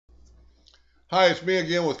Hi, it's me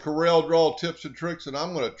again with Corel Draw Tips and Tricks, and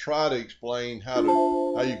I'm going to try to explain how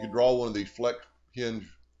you can draw one of these flex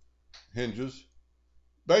hinges.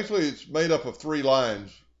 Basically, it's made up of 3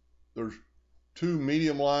 lines. There's 2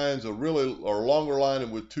 medium lines, a longer line,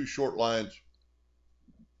 and with 2 short lines,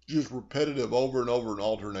 just repetitive over and over and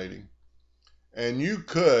alternating. And you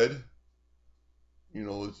could, you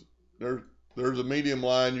know, there's a medium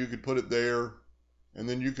line, you could put it there, and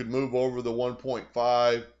then you could move over the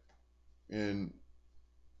 1.5, and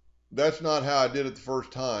that's not how I did it the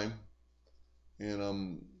first time. And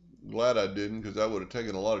I'm glad I didn't, because that would have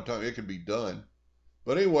taken a lot of time. It could be done.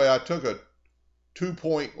 But anyway, I took a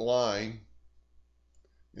 2-point line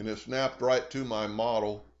and it snapped right to my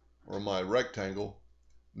model or my rectangle.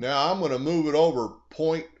 Now I'm going to move it over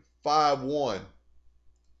 0.51.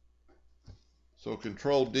 So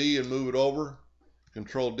Control D and move it over.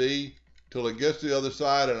 Control D till it gets to the other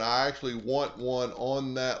side, and I actually want one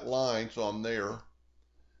on that line, so I'm there.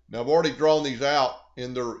 Now I've already drawn these out,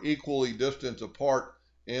 and they're equally distance apart,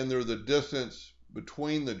 and they're the distance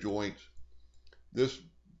between the joints. This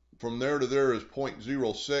from there to there is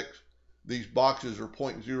 0.06. These boxes are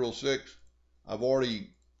 0.06. I've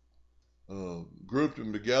already grouped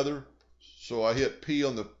them together. So I hit P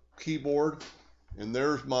on the keyboard, and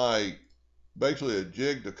there's my basically a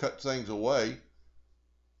jig to cut things away.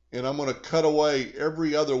 And I'm going to cut away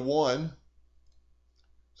every other one.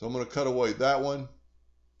 So I'm going to cut away that one,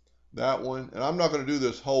 and I'm not going to do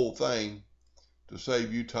this whole thing to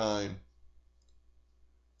save you time.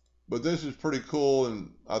 But this is pretty cool,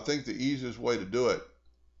 and I think the easiest way to do it.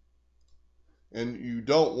 And you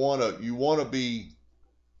want to be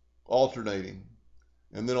alternating.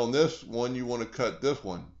 And then on this one, you want to cut this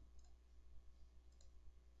one.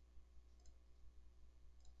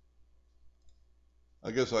 I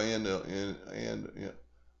guess I'm going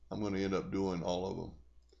to end up doing all of them.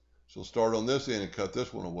 So start on this end and cut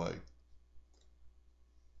this one away.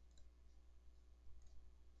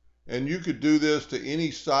 And you could do this to any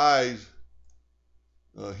size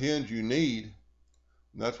hinge you need.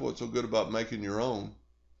 And that's what's so good about making your own.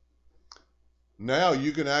 Now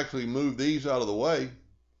you can actually move these out of the way.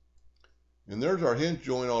 And there's our hinge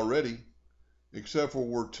joint already, except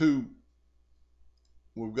for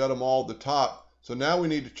we've got them all at the top. So now we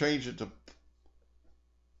need to change it to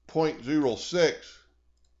 0.06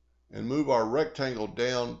 and move our rectangle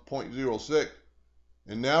down 0.06.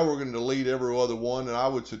 And now we're going to delete every other one, and I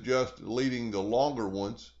would suggest deleting the longer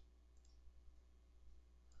ones,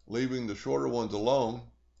 leaving the shorter ones alone.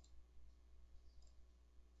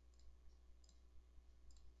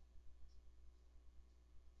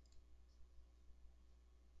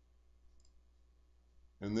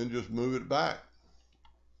 And then just move it back.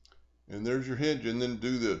 And there's your hinge, and then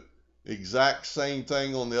do the exact same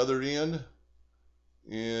thing on the other end.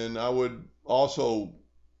 And I would also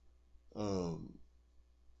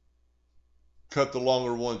cut the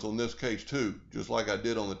longer ones on this case too, just like I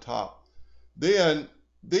did on the top. Then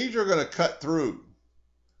these are going to cut through,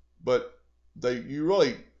 but a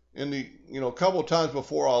couple of times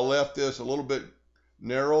before I left this a little bit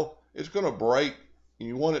narrow, it's going to break.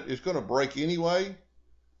 It's going to break anyway.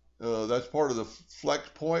 That's part of the flex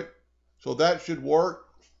point. So that should work.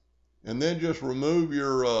 And then just remove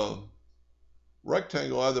your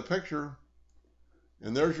rectangle out of the picture,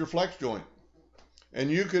 and there's your flex joint.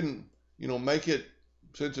 And you can, make it,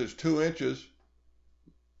 since it's 2 inches,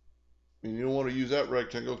 and you don't want to use that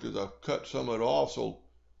rectangle because I've cut some of it off. So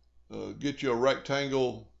get you a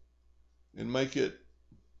rectangle and I'd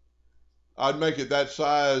make it that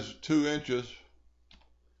size, 2 inches,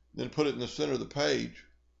 then put it in the center of the page.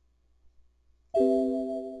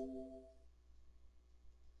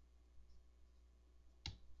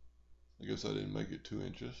 I guess I didn't make it 2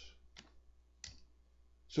 inches.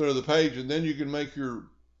 Center of the page, and then you can make your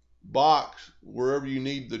box wherever you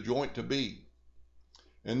need the joint to be.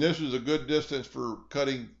 And this is a good distance for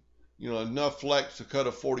cutting, enough flex to cut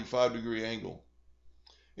a 45-degree angle.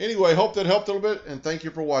 Anyway, hope that helped a little bit, and thank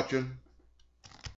you for watching.